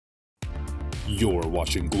You're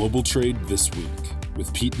watching Global Trade This Week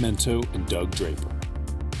with Pete Mento and Doug Draper.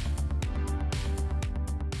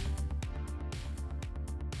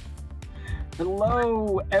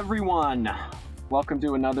 Hello, everyone. Welcome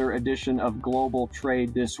to another edition of Global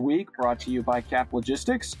Trade This Week, brought to you by Cap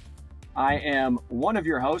Logistics. I am one of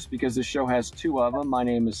your hosts because this show has two of them. My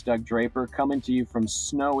name is Doug Draper, coming to you from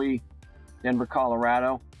snowy Denver,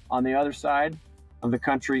 Colorado. On the other side of the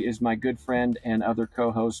country is my good friend and other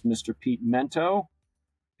co-host, Mr. Pete Mento.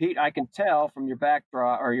 Pete, I can tell from your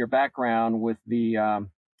background with the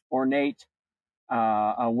ornate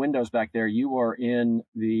windows back there, you are in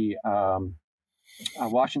the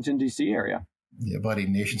Washington, D.C. area. Yeah, buddy,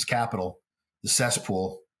 nation's capital, the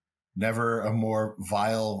cesspool. Never a more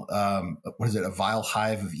vile, a vile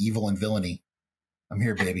hive of evil and villainy. I'm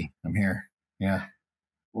here, baby. I'm here. Yeah.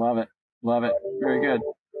 Love it. Love it. Very good.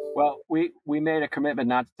 Well, we made a commitment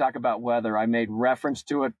not to talk about weather. I made reference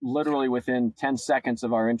to it literally within 10 seconds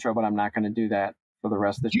of our intro, but I'm not going to do that for the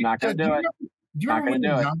rest of this. Not going to do it. Do you remember when you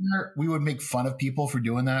were younger, we would make fun of people for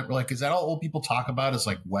doing that? We're like, is that all old people talk about is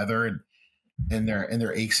like weather and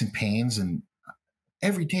their aches and pains? And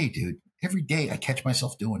every day, dude, every day I catch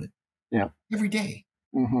myself doing it. Yeah. Every day.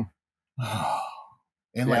 Mm-hmm.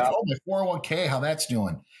 And like, oh, my 401k, how that's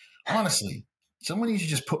doing. Honestly, someone needs to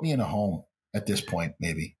just put me in a home at this point,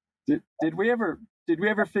 maybe. Did we ever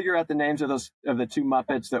figure out the names of the two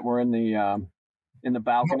Muppets that were in the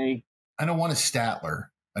balcony? I know one is Statler.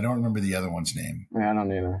 I don't remember the other one's name. Yeah, I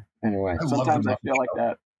don't either. Anyway, sometimes I feel like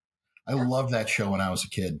that. I loved that show when I was a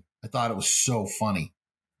kid. I thought it was so funny.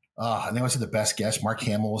 And they always had the best guest. Mark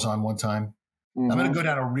Hamill was on one time. Mm-hmm. I'm going to go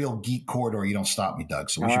down a real geek corridor. You don't stop me, Doug.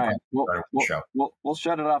 So we should probably start the show. We'll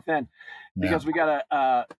shut it off then, because we got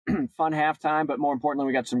a fun halftime, but more importantly,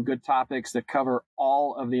 we got some good topics that cover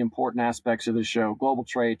all of the important aspects of the show: global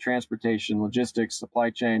trade, transportation, logistics, supply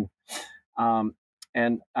chain, and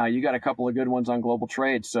you got a couple of good ones on global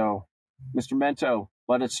trade. So, Mr. Mento,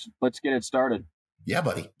 let's get it started. Yeah,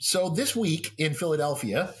 buddy. So this week in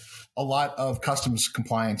Philadelphia, a lot of customs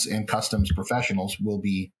compliance and customs professionals will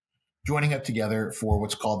be joining up together for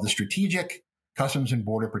what's called the Strategic Customs and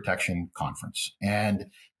Border Protection Conference. And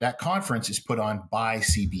that conference is put on by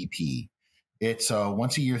CBP. It's a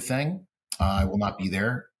once-a-year thing. I will not be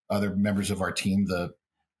there. Other members of our team, the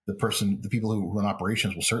people who run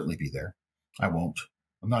operations will certainly be there. I won't.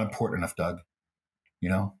 I'm not important enough, Doug. You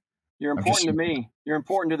know? You're important to me. You're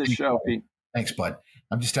important to the show, Pete. Thanks, bud.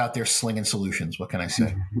 I'm just out there slinging solutions. What can I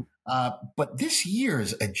say? But this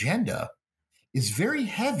year's agenda is very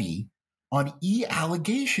heavy on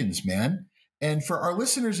e-allegations, man. And for our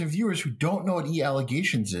listeners and viewers who don't know what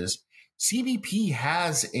e-allegations is, CBP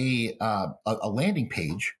has a landing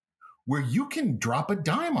page where you can drop a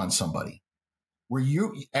dime on somebody, where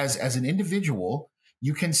you, as an individual,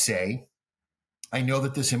 you can say, I know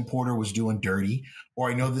that this importer was doing dirty, or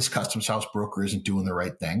I know this customs house broker isn't doing the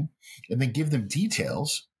right thing, and then give them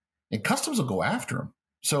details, and customs will go after them.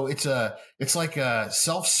 So it's like a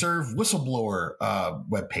self-serve whistleblower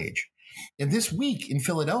webpage. And this week in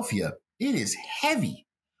Philadelphia, it is heavy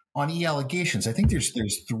on e-allegations. I think there's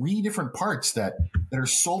three different parts that are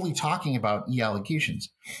solely talking about e-allegations.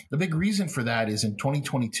 The big reason for that is in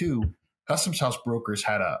 2022, customs house brokers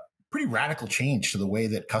had a pretty radical change to the way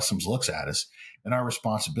that customs looks at us and our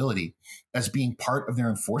responsibility as being part of their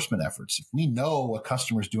enforcement efforts. If we know a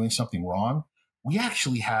customer is doing something wrong, we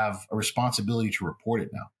actually have a responsibility to report it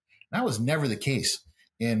now. That was never the case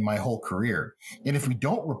in my whole career. And if we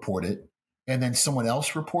don't report it and then someone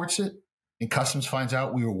else reports it and customs finds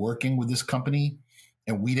out we were working with this company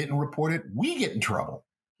and we didn't report it, we get in trouble.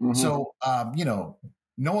 Mm-hmm. So,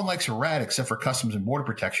 no one likes a rat except for Customs and Border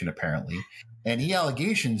Protection, apparently. And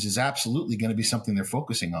e-allegations is absolutely going to be something they're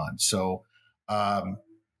focusing on. So,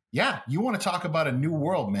 you want to talk about a new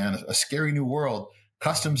world, man, a scary new world.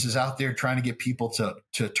 Customs is out there trying to get people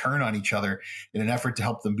to turn on each other in an effort to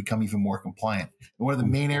help them become even more compliant. And one of the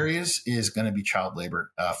main areas is going to be child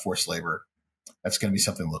labor, forced labor. That's going to be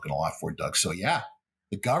something I'm looking a lot for, Doug. So,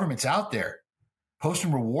 the government's out there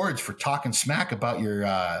posting rewards for talking smack about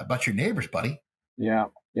your neighbors, buddy. Yeah,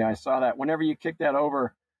 I saw that. Whenever you kicked that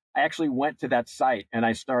over, I actually went to that site and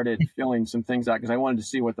I started filling some things out because I wanted to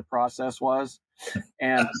see what the process was.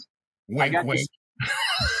 And wink, wink.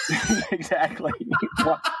 Exactly.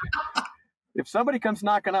 If somebody comes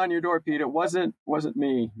knocking on your door, Pete, it wasn't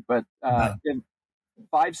me. But in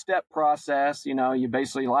 5-step process, you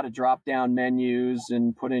basically a lot of drop-down menus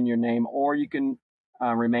and put in your name, or you can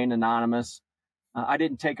remain anonymous. I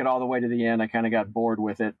didn't take it all the way to the end. I kind of got bored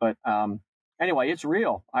with it, but anyway, it's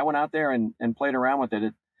real. I went out there and played around with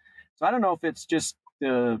it. So I don't know if it's just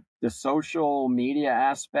the social media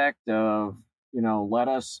aspect of let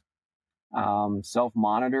us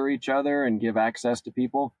self-monitor each other and give access to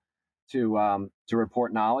people to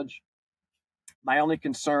report knowledge. My only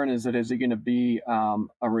concern is that is it going to be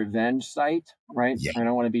a revenge site, right? Yeah. I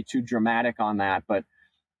don't want to be too dramatic on that, but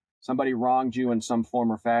somebody wronged you in some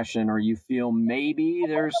form or fashion, or you feel maybe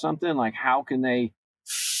there's something like, how can they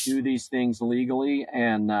do these things legally?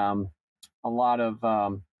 And a lot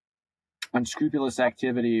of unscrupulous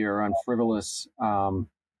activity or unfrivolous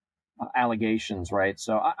allegations, right?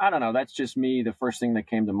 So I don't know. That's just me. The first thing that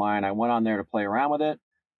came to mind. I went on there to play around with it.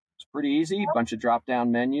 It's pretty easy, bunch of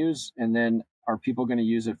drop-down menus, and then are people going to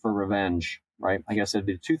use it for revenge, right? I guess that'd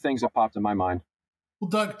be the two things that popped in my mind.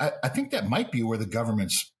 Well, Doug, I think that might be where the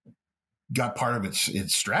government's got part of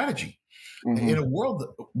its strategy. Mm-hmm. In a world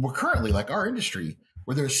that we're currently, like our industry,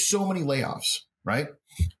 where there's so many layoffs, right?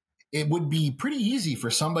 It would be pretty easy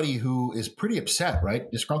for somebody who is pretty upset, right?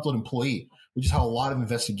 Disgruntled employee, which is how a lot of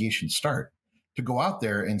investigations start, to go out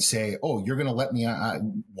there and say, oh, you're going to let me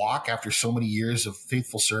walk after so many years of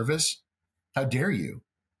faithful service? How dare you?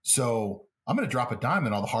 So I'm going to drop a dime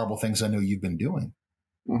on all the horrible things I know you've been doing.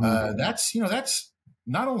 Mm-hmm. That's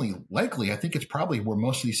not only likely, I think it's probably where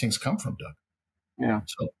most of these things come from, Doug. Yeah.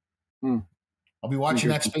 So I'll be watching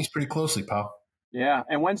that space pretty closely, pal. Yeah.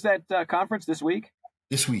 And when's that conference this week?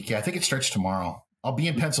 This week. Yeah. I think it starts tomorrow. I'll be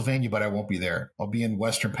in Pennsylvania, but I won't be there. I'll be in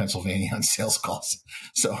Western Pennsylvania on sales calls.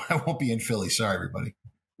 So I won't be in Philly. Sorry, everybody.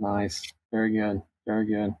 Nice. Very good. Very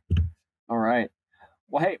good. All right.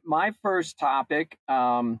 Well, hey, my first topic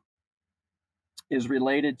is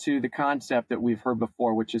related to the concept that we've heard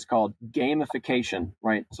before, which is called gamification,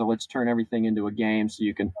 right? So let's turn everything into a game so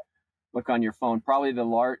you can look on your phone. Probably the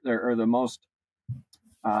most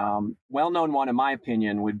well-known one, in my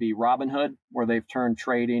opinion, would be Robinhood, where they've turned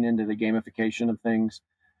trading into the gamification of things.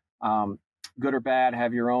 Good or bad,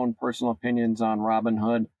 have your own personal opinions on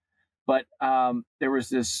Robinhood. But there was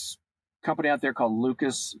this company out there called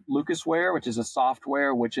Lucasware, which is a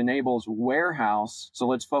software which enables warehouse. So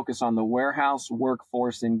let's focus on the warehouse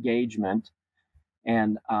workforce engagement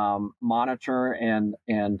and monitor and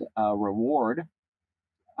reward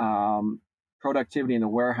productivity in the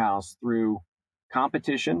warehouse through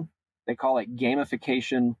competition. They call it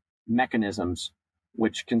gamification mechanisms,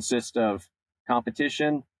 which consist of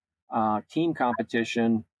competition, team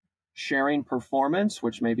competition, sharing performance,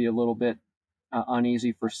 which may be a little bit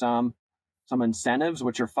uneasy for some incentives,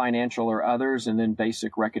 which are financial or others, and then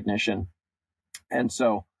basic recognition. And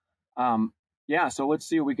so, so let's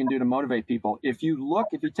see what we can do to motivate people. If you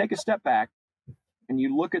take a step back and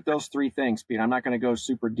you look at those three things, Pete, I'm not going to go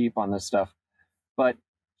super deep on this stuff, but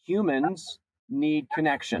humans need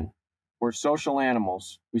connection. We're social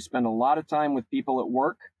animals. We spend a lot of time with people at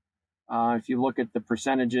work. If you look at the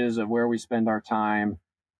percentages of where we spend our time,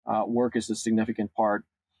 work is a significant part.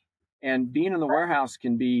 And being in the warehouse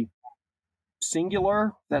can be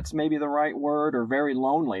singular, that's maybe the right word, or very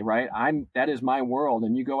lonely, right? That is my world.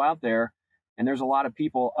 And you go out there and there's a lot of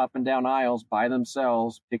people up and down aisles by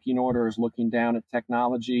themselves, picking orders, looking down at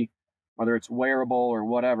technology, whether it's wearable or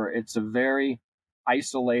whatever. It's a very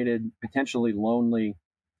isolated, potentially lonely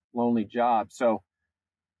job. So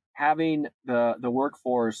having the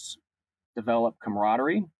workforce develop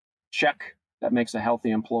camaraderie, check, that makes a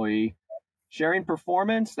healthy employee. Sharing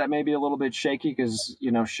performance, that may be a little bit shaky because,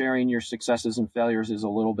 sharing your successes and failures is a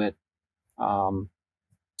little bit,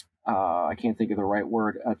 I can't think of the right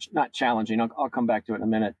word, not challenging. I'll come back to it in a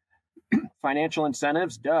minute. Financial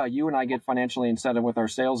incentives, you and I get financially incented with our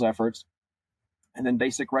sales efforts, and then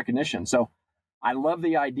basic recognition. So I love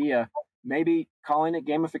the idea. Maybe calling it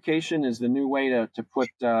gamification is the new way to put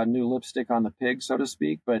new lipstick on the pig, so to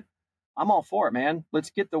speak, but I'm all for it, man. Let's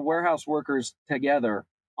get the warehouse workers together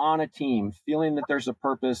on a team, feeling that there's a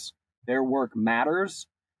purpose, their work matters,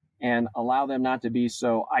 and allow them not to be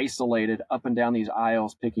so isolated up and down these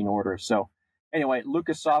aisles picking orders. So anyway,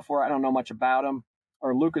 Lucas Software, I don't know much about them,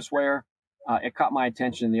 or Lucasware. It caught my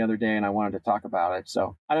attention the other day and I wanted to talk about it.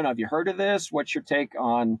 So I don't know, have you heard of this? What's your take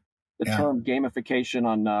on the term gamification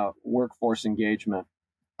on workforce engagement?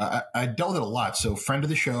 I dealt with it a lot. So friend of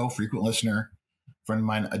the show, frequent listener, friend of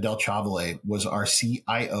mine, Adele Chavale, was our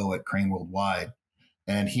CIO at Crane Worldwide.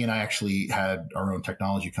 And he and I actually had our own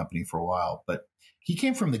technology company for a while, but he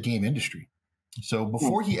came from the game industry. So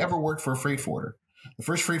before he ever worked for a freight forwarder, the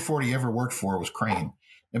first freight forwarder he ever worked for was Crane.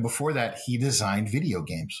 And before that, he designed video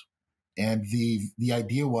games. And the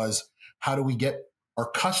idea was, how do we get our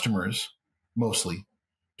customers mostly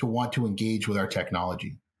to want to engage with our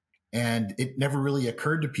technology? And it never really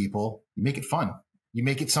occurred to people, you make it fun. You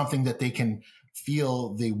make it something that they can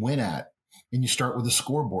feel they win at. And you start with a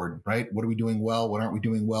scoreboard, right? What are we doing well? What aren't we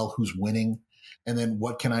doing well? Who's winning? And then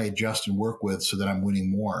what can I adjust and work with so that I'm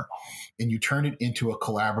winning more? And you turn it into a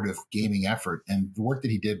collaborative gaming effort. And the work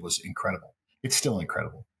that he did was incredible. It's still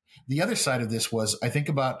incredible. The other side of this was I think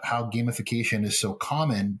about how gamification is so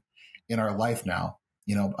common in our life now.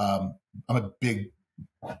 I'm a big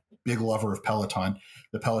lover of Peloton,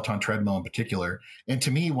 the Peloton treadmill in particular. And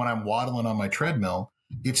to me, when I'm waddling on my treadmill,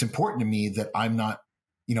 it's important to me that I'm not,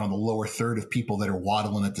 in the lower third of people that are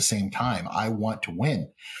waddling at the same time. I want to win.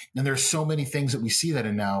 And there's so many things that we see that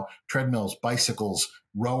in now: treadmills, bicycles,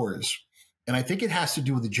 rowers. And I think it has to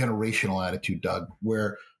do with the generational attitude, Doug,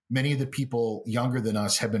 where many of the people younger than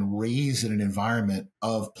us have been raised in an environment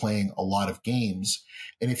of playing a lot of games.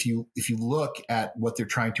 And if you look at what they're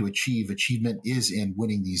trying to achieve, achievement is in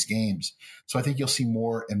winning these games. So I think you'll see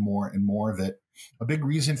more and more and more of it. A big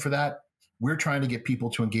reason for that, we're trying to get people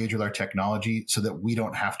to engage with our technology so that we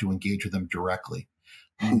don't have to engage with them directly.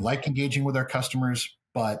 We like engaging with our customers,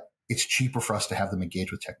 but it's cheaper for us to have them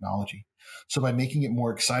engage with technology. So by making it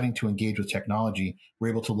more exciting to engage with technology, we're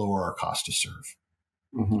able to lower our cost to serve.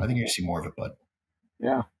 I think you're going to see more of it, bud.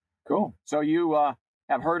 Yeah, cool. So you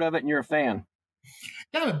have heard of it and you're a fan.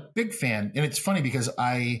 Yeah, I'm a big fan. And it's funny because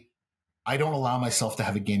I don't allow myself to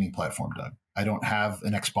have a gaming platform, Doug. I don't have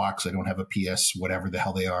an Xbox. I don't have a PS, whatever the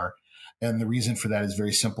hell they are. And the reason for that is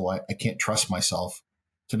very simple. I can't trust myself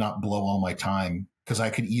to not blow all my time because I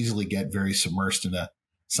could easily get very submersed in a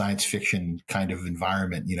science fiction kind of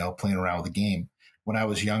environment, playing around with a game. When I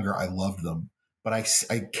was younger, I loved them. But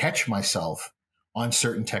I catch myself on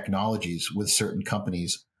certain technologies with certain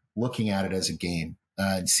companies, looking at it as a game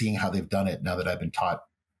and seeing how they've done it now that I've been taught,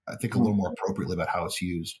 I think, a little more appropriately about how it's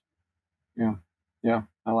used. Yeah,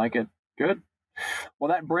 I like it. Good. Well,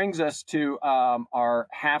 that brings us to our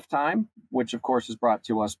halftime, which, of course, is brought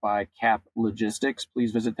to us by Cap Logistics.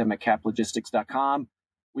 Please visit them at caplogistics.com.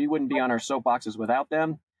 We wouldn't be on our soapboxes without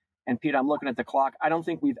them. And Pete, I'm looking at the clock. I don't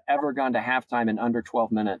think we've ever gone to halftime in under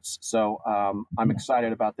 12 minutes. So I'm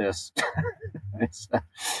excited about this.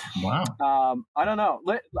 Wow. I don't know.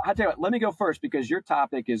 I'll tell you what, let me go first because your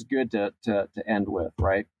topic is good to end with,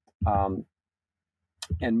 right?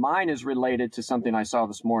 And mine is related to something I saw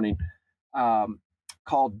this morning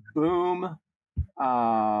called Boom.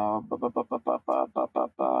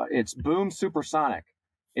 It's Boom Supersonic.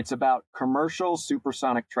 It's about commercial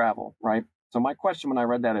supersonic travel, right? So my question when I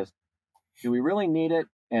read that is, do we really need it?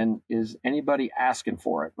 And is anybody asking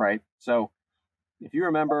for it, right? So if you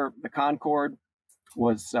remember, the Concorde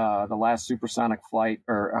was the last supersonic flight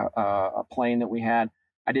or a plane that we had.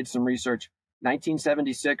 I did some research.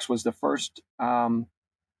 1976 was the first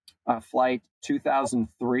flight.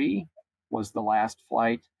 2003 was the last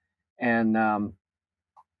flight. And,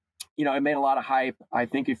 it made a lot of hype. I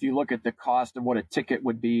think if you look at the cost of what a ticket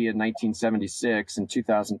would be in 1976 and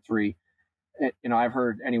 2003, I've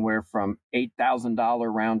heard anywhere from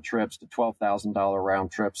 $8,000 round trips to $12,000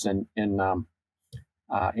 round trips in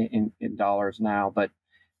dollars now. But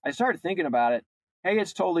I started thinking about it. Hey,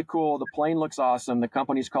 it's totally cool. The plane looks awesome. The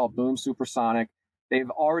company's called Boom Supersonic. They've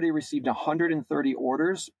already received 130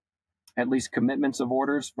 orders, at least commitments of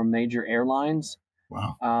orders from major airlines.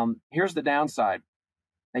 Wow. Here's the downside.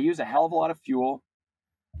 They use a hell of a lot of fuel.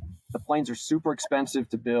 The planes are super expensive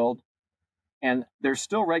to build. And there's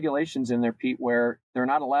still regulations in there, Pete, where they're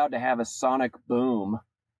not allowed to have a sonic boom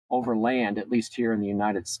over land, at least here in the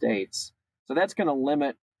United States. So that's going to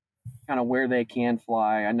limit kind of where they can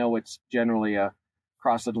fly. I know it's generally a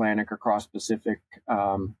cross-Atlantic or cross-Pacific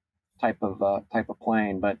type of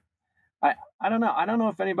plane, but I don't know. I don't know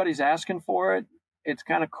if anybody's asking for it. It's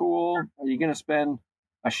kind of cool. Are you going to spend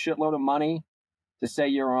a shitload of money to say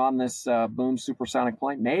you're on this Boom Supersonic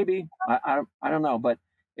plane? Maybe. I don't know, but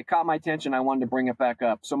it caught my attention. I wanted to bring it back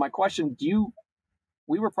up. So my question,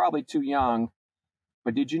 we were probably too young,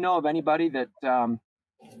 but did you know of anybody that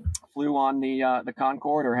flew on the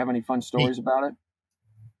Concorde or have any fun stories about it?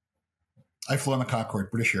 I flew on the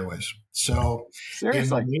Concorde, British Airways. So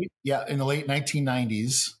seriously? in the late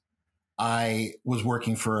 1990s, I was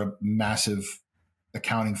working for a massive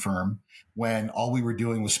accounting firm when all we were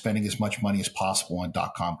doing was spending as much money as possible on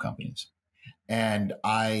 .com companies. And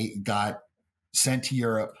I got sent to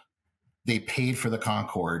Europe. They paid for the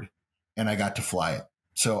Concorde and I got to fly it.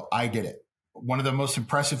 So I did it. One of the most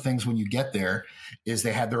impressive things when you get there is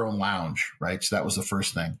they had their own lounge, right? So that was the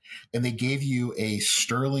first thing. And they gave you a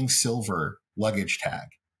sterling silver luggage tag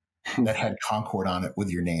that had Concorde on it with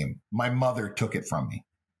your name. My mother took it from me.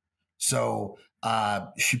 So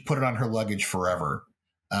she put it on her luggage forever.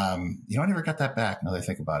 I never got that back now that I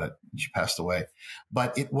think about it. She passed away.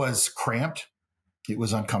 But it was cramped. It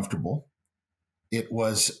was uncomfortable. It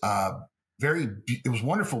was it was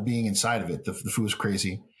wonderful being inside of it. The food was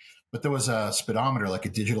crazy. but there was a speedometer, like a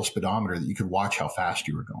digital speedometer, that you could watch how fast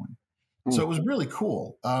you were going. So it was really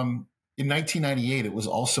cool. In 1998, it was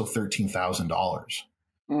also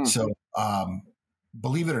 $13,000. So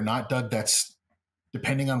believe it or not, Doug, that's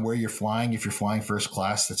depending on where you're flying. If you're flying first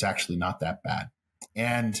class, that's actually not that bad.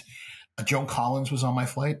 And Joan Collins was on my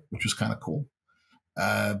flight, which was kind of cool.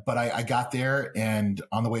 But I got there, and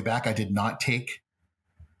on the way back, I did not take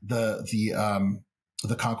the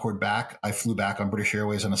Concorde back. I flew back on British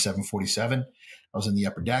Airways on a 747. I was in the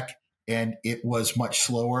upper deck, and it was much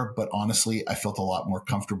slower, but honestly, I felt a lot more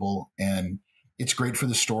comfortable, and it's great for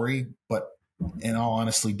the story. But in all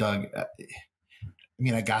honesty, Doug, I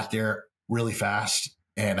mean, I got there really fast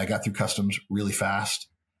and I got through customs really fast,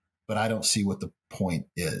 but I don't see what the point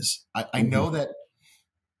is. I know that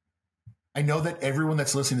everyone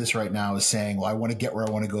that's listening to this right now is saying, well, I want to get where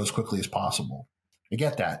I want to go as quickly as possible. I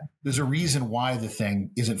get that. There's a reason why the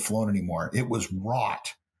thing isn't flown anymore. It was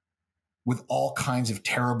wrought with all kinds of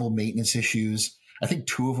terrible maintenance issues. I think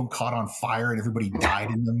 2 of them caught on fire and everybody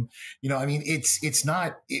died in them. I mean,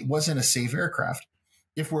 it wasn't a safe aircraft.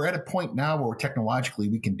 If we're at a point now where technologically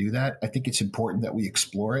we can do that, I think it's important that we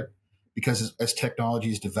explore it, because as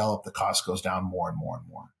technology is developed, the cost goes down more and more and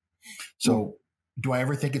more. So do I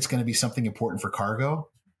ever think it's going to be something important for cargo?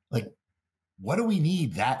 Like, what do we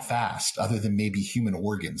need that fast other than maybe human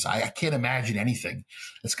organs? I can't imagine anything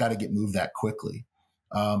that's got to get moved that quickly.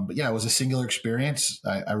 But yeah, it was a singular experience.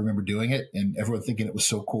 I remember doing it and everyone thinking it was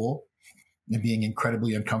so cool and being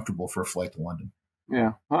incredibly uncomfortable for a flight to London.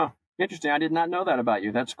 Yeah. Huh. Interesting. I did not know that about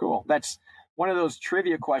you. That's cool. That's one of those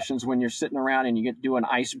trivia questions when you're sitting around and you get to do an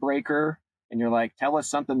icebreaker and you're like, tell us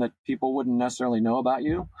something that people wouldn't necessarily know about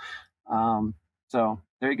you. So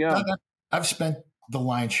there you go. I've spent the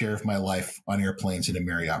lion's share of my life on airplanes and in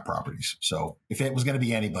Marriott properties. So if it was going to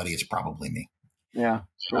be anybody, it's probably me. Yeah.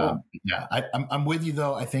 Sure. Yeah. I'm with you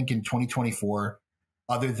though. I think in 2024,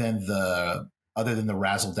 other than the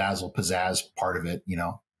razzle dazzle pizzazz part of it,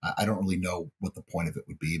 I don't really know what the point of it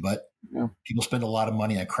would be, but people spend a lot of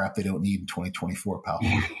money on crap they don't need in 2024, pal.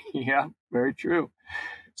 Yeah, very true.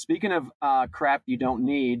 Speaking of crap you don't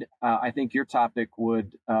need, I think your topic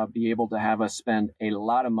would be able to have us spend a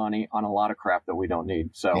lot of money on a lot of crap that we don't need.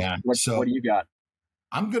 So, what do you got?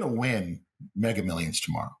 I'm going to win Mega Millions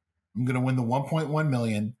tomorrow. I'm going to win the 1.1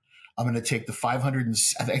 million. I'm going to take the I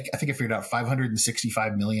think I figured out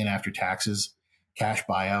 565 million after taxes, cash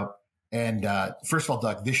buyout. And first of all,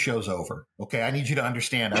 Doug, this show's over. Okay, I need you to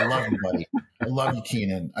understand. I love you, buddy. I love you,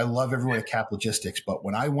 Keenan. I love everyone at Cap Logistics. But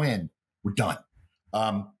when I win, we're done.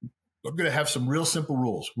 I'm going to have some real simple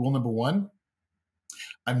rules. Rule number 1,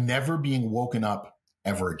 I'm never being woken up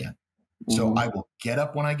ever again. So I will get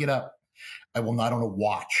up when I get up. I will not own a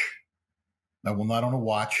watch.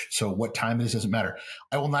 So what time it is doesn't matter.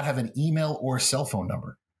 I will not have an email or a cell phone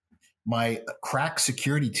number. My crack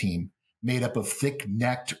security team, made up of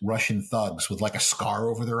thick-necked Russian thugs with like a scar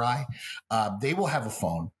over their eye, they will have a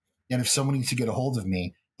phone. And if someone needs to get a hold of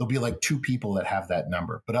me, there'll be like 2 people that have that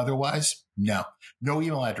number. But otherwise, no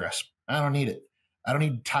email address. I don't need it. I don't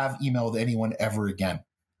need to have email with anyone ever again.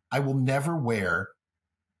 I will never wear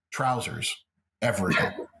trousers ever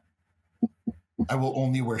again. I will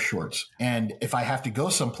only wear shorts. And if I have to go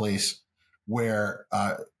someplace where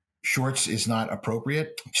shorts is not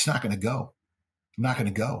appropriate, I'm just not going to go.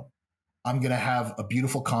 I'm going to have a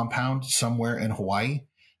beautiful compound somewhere in Hawaii.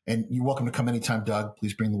 And you're welcome to come anytime, Doug.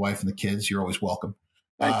 Please bring the wife and the kids. You're always welcome.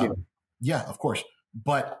 Thank you. Yeah, of course.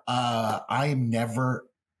 But I'm going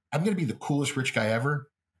to be the coolest rich guy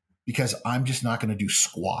ever, because I'm just not going to do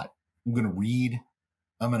squat. I'm going to read.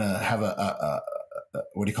 I'm going to have a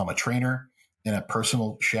trainer and a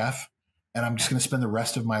personal chef. And I'm just going to spend the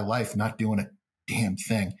rest of my life not doing a damn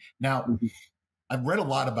thing. Now, I've read a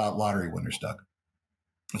lot about lottery winners, Doug.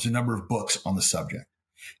 There's a number of books on the subject.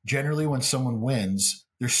 Generally, when someone wins,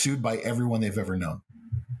 they're sued by everyone they've ever known.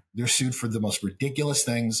 They're sued for the most ridiculous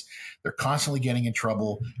things. They're constantly getting in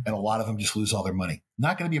trouble, and a lot of them just lose all their money.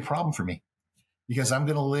 Not going to be a problem for me, because I'm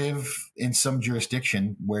going to live in some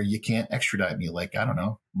jurisdiction where you can't extradite me, like, I don't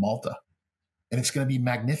know, Malta. And it's going to be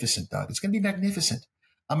magnificent, Doug. It's going to be magnificent.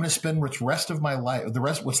 I'm going to spend what's left of my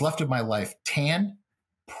life tan,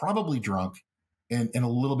 probably drunk, and a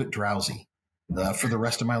little bit drowsy. For the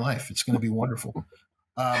rest of my life. It's going to be wonderful.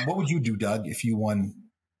 What would you do, Doug, if you won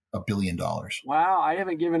 $1 billion? Wow, I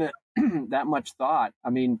haven't given it that much thought.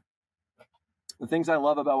 I mean, the things I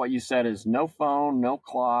love about what you said is no phone, no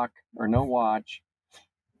clock, or no watch,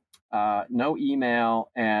 no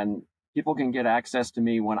email, and people can get access to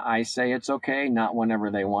me when I say it's okay, not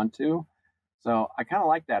whenever they want to. So I kind of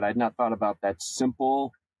like that. I'd not thought about that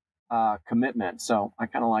simple commitment. So I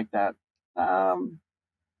kind of like that.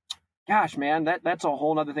 gosh, man, that's a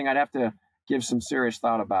whole other thing. I'd have to give some serious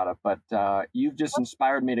thought about it. But you've just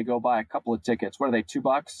inspired me to go buy a couple of tickets. What are they,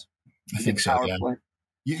 $2? I think so, yeah.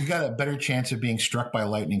 You got a better chance of being struck by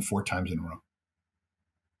lightning 4 times in a row.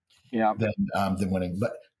 Yeah. Than winning.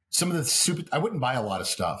 But some of the I wouldn't buy a lot of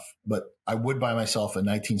stuff, but I would buy myself a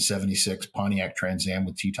 1976 Pontiac Trans Am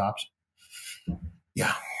with T-tops.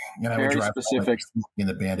 Yeah. And I would drive specific in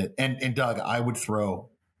the Bandit. And Doug, I would throw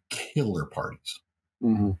killer parties.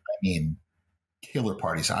 Mm-hmm. I mean, killer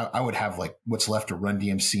parties. I would have like what's left of Run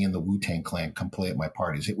DMC and the Wu-Tang Clan come play at my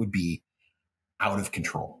parties. It would be out of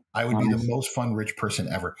control. I would be the most fun rich person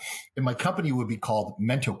ever. And my company would be called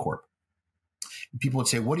Mento Corp. And people would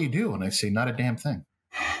say, what do you do? And I'd say, not a damn thing.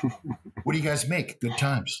 What do you guys make? Good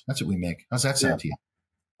times. That's what we make. How's that sound to you?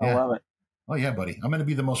 Yeah. I love it. Oh, yeah, buddy. I'm going to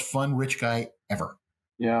be the most fun rich guy ever.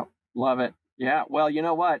 Yeah, love it. Yeah, well, you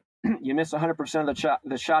know what? You miss 100% of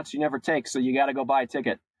the shots you never take, so you got to go buy a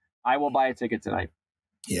ticket. I will buy a ticket tonight.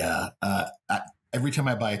 Yeah. Every time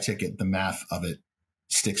I buy a ticket, the math of it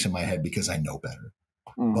sticks in my head because I know better.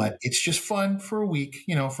 Mm-hmm. But it's just fun for a week,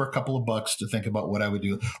 for a couple of bucks to think about what I would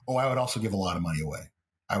do. Oh, I would also give a lot of money away.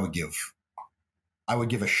 I would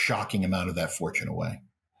give a shocking amount of that fortune away.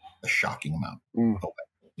 A shocking amount. Away.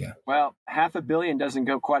 Yeah. Well, $500 million doesn't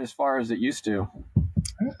go quite as far as it used to.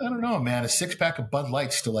 I don't know, man. A 6-pack of Bud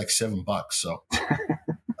Light's still like $7. So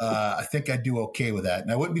I think I'd do okay with that.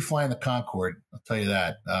 And I wouldn't be flying the Concorde. I'll tell you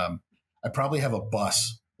that. I'd probably have a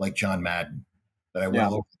bus like John Madden that I went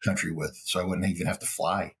all over the country with. So I wouldn't even have to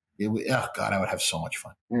fly. Oh God, I would have so much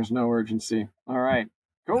fun. There's no urgency. All right,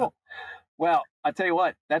 cool. Well, I tell you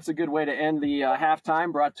what, that's a good way to end the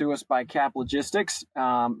halftime, brought to us by Cap Logistics.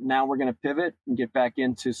 Now we're going to pivot and get back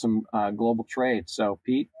into some global trade. So,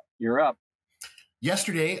 Pete, you're up.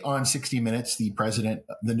 Yesterday on 60 Minutes, the president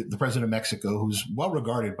of Mexico, who's well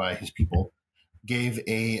regarded by his people, gave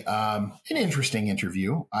an interesting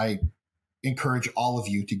interview. I encourage all of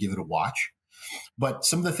you to give it a watch. But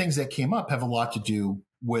some of the things that came up have a lot to do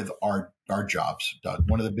with our jobs, Doug.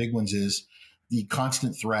 One of the big ones is the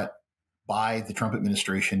constant threat by the Trump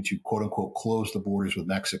administration to, quote unquote, close the borders with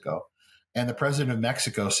Mexico. And the president of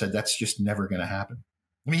Mexico said that's just never going to happen.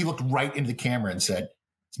 I mean, he looked right into the camera and said,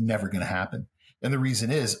 it's never going to happen. And the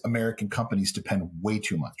reason is American companies depend way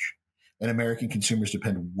too much, and American consumers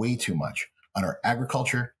depend way too much on our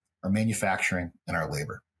agriculture, our manufacturing, and our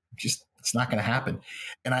labor. It's not going to happen.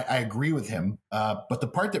 And I agree with him. But the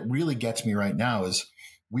part that really gets me right now is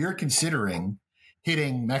we are considering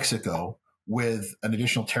hitting Mexico with an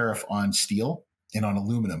additional tariff on steel and on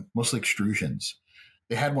aluminum, mostly extrusions.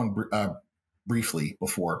 They had one briefly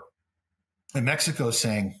before. And Mexico is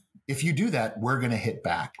saying, if you do that, we're going to hit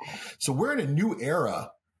back. So we're in a new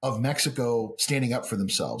era of Mexico standing up for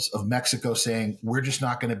themselves, of Mexico saying, we're just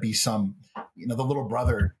not going to be some, the little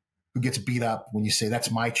brother who gets beat up when you say,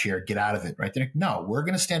 that's my chair, get out of it, right? They're like, no, we're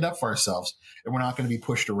going to stand up for ourselves, and we're not going to be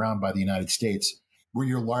pushed around by the United States. We're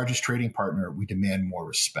your largest trading partner. We demand more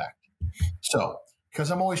respect. So,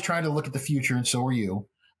 because I'm always trying to look at the future, and so are you,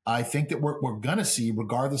 I think that we're going to see,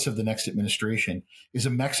 regardless of the next administration, is a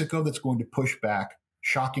Mexico that's going to push back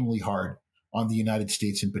shockingly hard on the United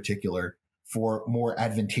States in particular for more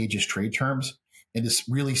advantageous trade terms, and to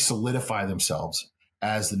really solidify themselves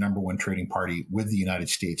as the number one trading party with the United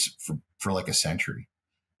States for like a century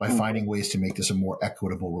by finding ways to make this a more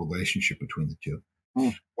equitable relationship between the two.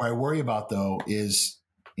 What I worry about, though, is,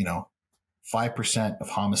 5% of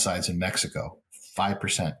homicides in Mexico,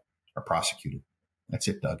 5% are prosecuted. That's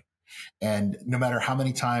it, Doug. And no matter how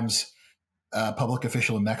many times a public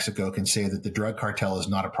official in Mexico can say that the drug cartel is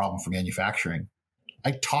not a problem for manufacturing,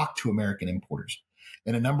 I talk to American importers,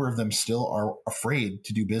 and a number of them still are afraid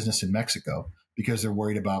to do business in Mexico because they're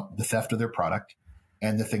worried about the theft of their product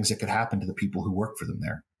and the things that could happen to the people who work for them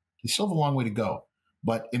there. They still have a long way to go,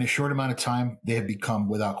 but in a short amount of time, they have become,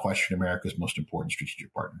 without question, America's most important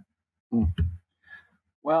strategic partner.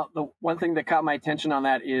 Well, the one thing that caught my attention on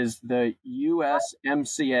that is the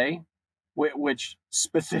USMCA, which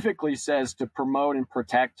specifically says to promote and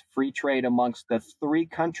protect free trade amongst the 3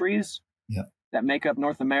 countries that make up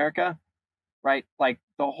North America, right? Like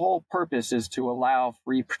the whole purpose is to allow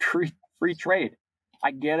free trade.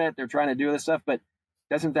 I get it. They're trying to do this stuff, but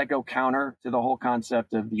doesn't that go counter to the whole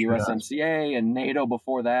concept of the USMCA and NATO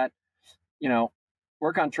before that?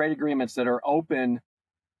 Work on trade agreements that are open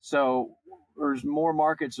so there's more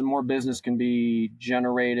markets and more business can be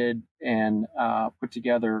generated and put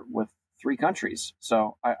together with 3 countries.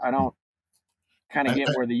 So I don't kind of get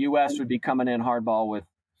where the U.S. would be coming in hardball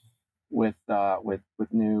with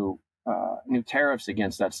new tariffs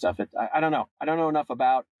against that stuff. I don't know. I don't know enough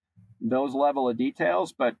about those level of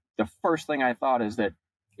details, but the first thing I thought is that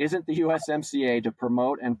isn't the USMCA to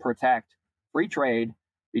promote and protect free trade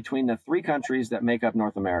between the three countries that make up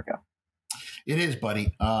North America? It is,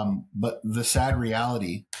 buddy. But the sad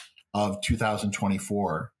reality of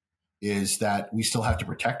 2024 is that we still have to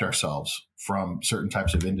protect ourselves from certain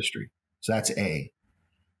types of industry. So that's A.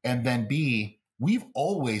 And then B, we've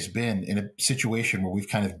always been in a situation where we've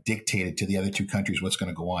kind of dictated to the other two countries what's going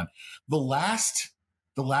to go on. The last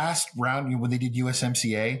round, when they did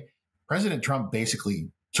USMCA, President Trump basically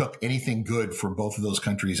took anything good for both of those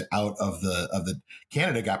countries out of the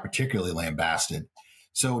Canada got particularly lambasted.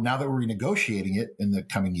 So now that we're renegotiating it in the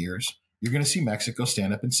coming years, you're going to see Mexico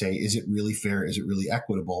stand up and say, is it really fair? Is it really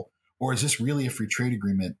equitable? Or is this really a free trade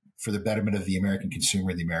agreement for the betterment of the American consumer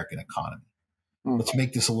and the American economy? Let's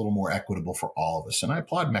make this a little more equitable for all of us. And I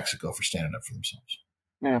applaud Mexico for standing up for themselves.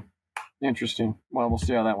 Yeah, interesting. Well, we'll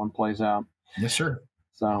see how that one plays out. Yes, sir.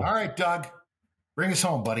 So, all right, Doug, bring us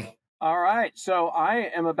home, buddy. All right. So I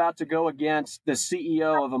am about to go against the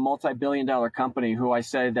CEO of a multi-billion-dollar company who I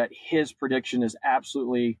say that his prediction is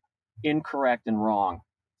absolutely incorrect and wrong.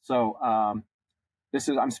 So I'm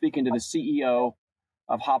speaking to the CEO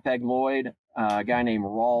of Hapag Lloyd, a guy named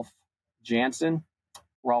Rolf Jansen.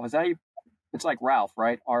 Rolf, is that you? It's like Ralph,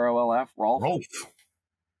 right? R-O-L-F, Rolf?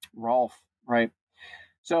 Rolf, right.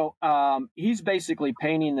 So he's basically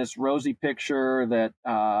painting this rosy picture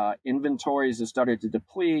that inventories have started to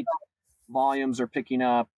deplete, volumes are picking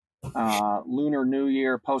up, Lunar New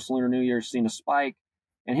Year, post-Lunar New Year, seen a spike.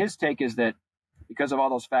 And his take is that because of all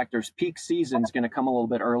those factors, peak season is going to come a little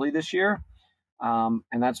bit early this year. And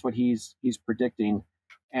that's what he's predicting.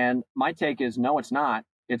 And my take is, no, it's not.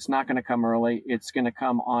 It's not going to come early. It's going to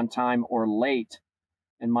come on time or late.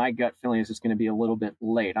 And my gut feeling is it's going to be a little bit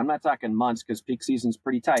late. I'm not talking months because peak season's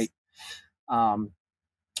pretty tight.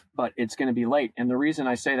 But it's going to be late. And the reason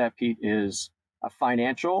I say that, Pete, is a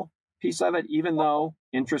financial piece of it. Even though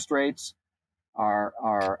interest rates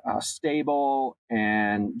are stable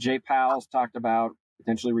and Jay Powell's talked about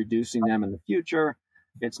potentially reducing them in the future,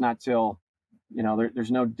 it's not till,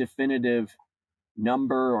 there's no definitive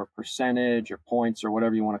number or percentage or points or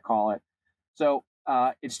whatever you want to call it. So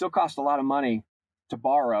it still costs a lot of money to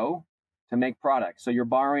borrow to make products. So you're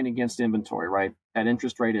borrowing against inventory, right? That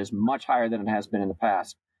interest rate is much higher than it has been in the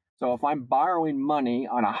past. So if I'm borrowing money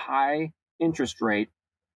on a high interest rate,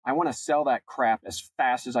 I want to sell that crap as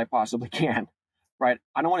fast as I possibly can, right?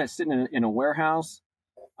 I don't want it sitting in a warehouse.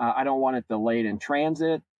 I don't want it delayed in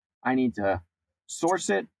transit. I need to source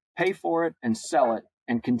it, pay for it, and sell it,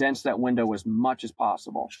 and condense that window as much as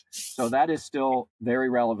possible. So that is still very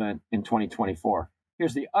relevant in 2024.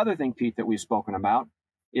 Here's the other thing, Pete, that we've spoken about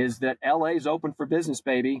is that LA is open for business,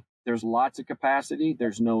 baby. There's lots of capacity.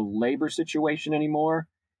 There's no labor situation anymore.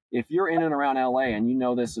 If you're in and around LA, and you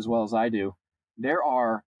know this as well as I do, there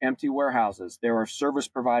are empty warehouses. There are service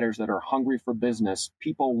providers that are hungry for business.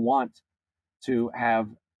 People want to have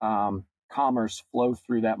commerce flow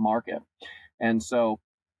through that market. And so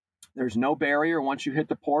there's no barrier once you hit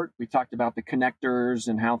the port. We talked about the connectors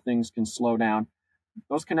and how things can slow down.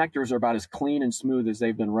 Those connectors are about as clean and smooth as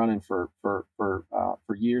they've been running for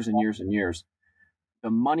years and years and years. The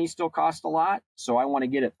money still costs a lot, so I want to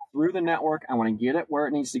get it through the network. I want to get it where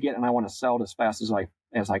it needs to get, and I want to sell it as fast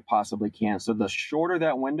as I possibly can. So the shorter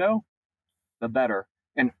that window, the better.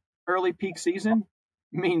 And early peak season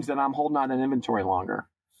means that I'm holding on to inventory longer.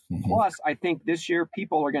 Mm-hmm. Plus, I think this year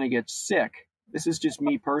people are going to get sick. This is just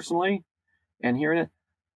me personally, and hearing it.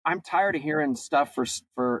 I'm tired of hearing stuff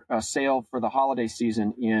for a sale for the holiday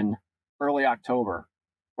season in early October,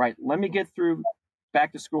 right? Let me get through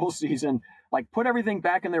back to school season, like put everything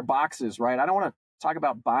back in their boxes, right? I don't want to talk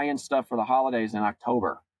about buying stuff for the holidays in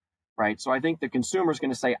October, right? So I think the consumer is going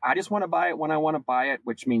to say, I just want to buy it when I want to buy it,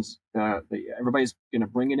 which means everybody's going to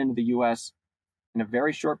bring it into the U.S. in a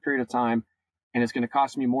very short period of time, and it's going to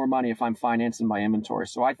cost me more money if I'm financing my inventory.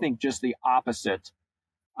 So I think just the opposite.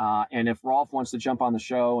 And if Rolf wants to jump on the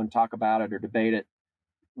show and talk about it or debate it,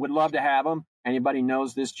 would love to have him. Anybody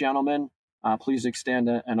knows this gentleman, please extend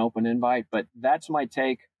an open invite. But that's my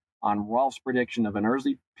take on Rolf's prediction of an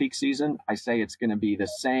early peak season. I say it's going to be the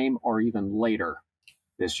same or even later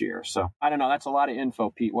this year. So I don't know. That's a lot of info,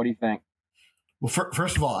 Pete. What do you think? Well,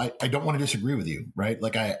 first of all, I don't want to disagree with you, right?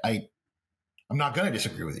 Like I'm not going to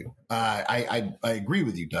disagree with you. I agree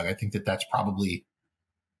with you, Doug. I think that's probably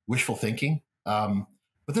wishful thinking.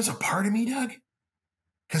 But there's a part of me, Doug,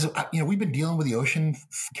 because we've been dealing with the ocean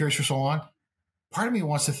carriers for so long. Part of me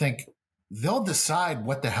wants to think they'll decide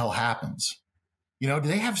what the hell happens. Do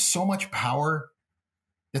they have so much power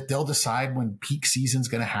that they'll decide when peak season's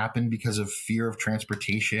going to happen because of fear of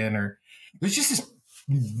transportation? Or there's just this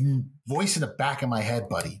voice in the back of my head,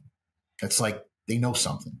 buddy. That's like, they know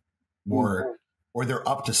something, or they're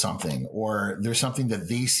up to something, or there's something that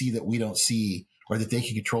they see that we don't see, or that they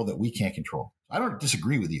can control that we can't control. I don't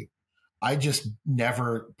disagree with you. I just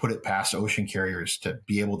never put it past ocean carriers to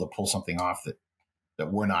be able to pull something off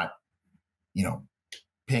that we're not,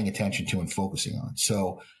 paying attention to and focusing on.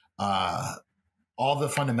 So all the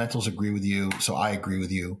fundamentals agree with you. So I agree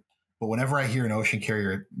with you. But whenever I hear an ocean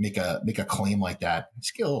carrier make a claim like that, I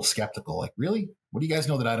just get a little skeptical. Like, really? What do you guys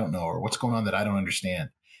know that I don't know? Or what's going on that I don't understand?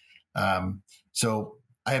 So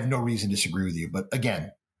I have no reason to disagree with you. But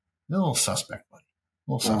again, a little suspect, buddy.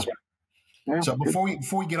 A little suspect. Yeah. So before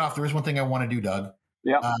we get off, there is one thing I want to do, Doug.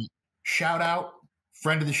 Yeah. Shout out,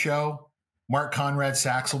 friend of the show, Mark Conrad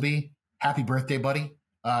Saxelby. Happy birthday, buddy.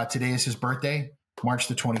 Today is his birthday, March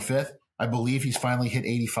the 25th. I believe he's finally hit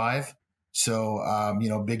 85. So,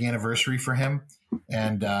 big anniversary for him.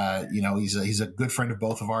 And, he's a good friend of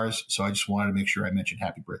both of ours. So I just wanted to make sure I mentioned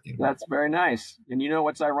happy birthday. That's very nice. And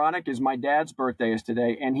what's ironic is my dad's birthday is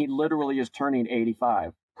today, and he literally is turning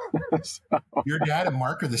 85. So, your dad and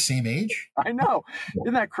Mark are the same age? I know.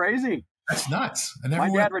 Isn't that crazy? That's nuts. My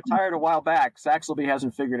dad retired a while back. Saxelby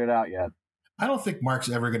hasn't figured it out yet. I don't think Mark's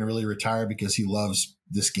ever going to really retire because he loves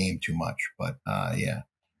this game too much. But yeah,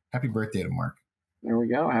 happy birthday to Mark. There we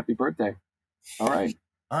go. Happy birthday. All right.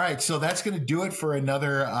 All right. So that's going to do it for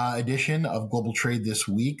another edition of Global Trade this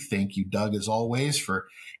week. Thank you, Doug, as always, for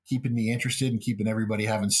keeping me interested and keeping everybody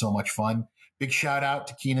having so much fun. Big shout out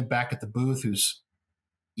to Keenan back at the booth, who's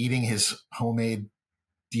eating his homemade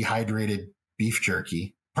dehydrated beef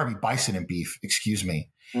jerky. Pardon me, bison and beef, excuse me.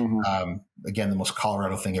 Mm-hmm. Again, the most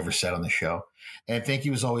Colorado thing ever said on the show. And thank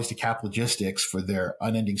you as always to Cap Logistics for their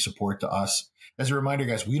unending support to us. As a reminder,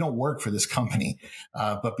 guys, we don't work for this company,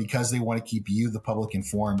 but because they want to keep you, the public,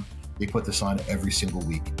 informed, they put this on every single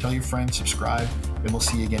week. Tell your friends, subscribe, and we'll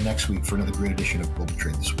see you again next week for another great edition of Global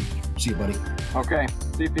Trade This Week. See you, buddy. Okay.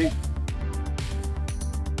 See you, Pete.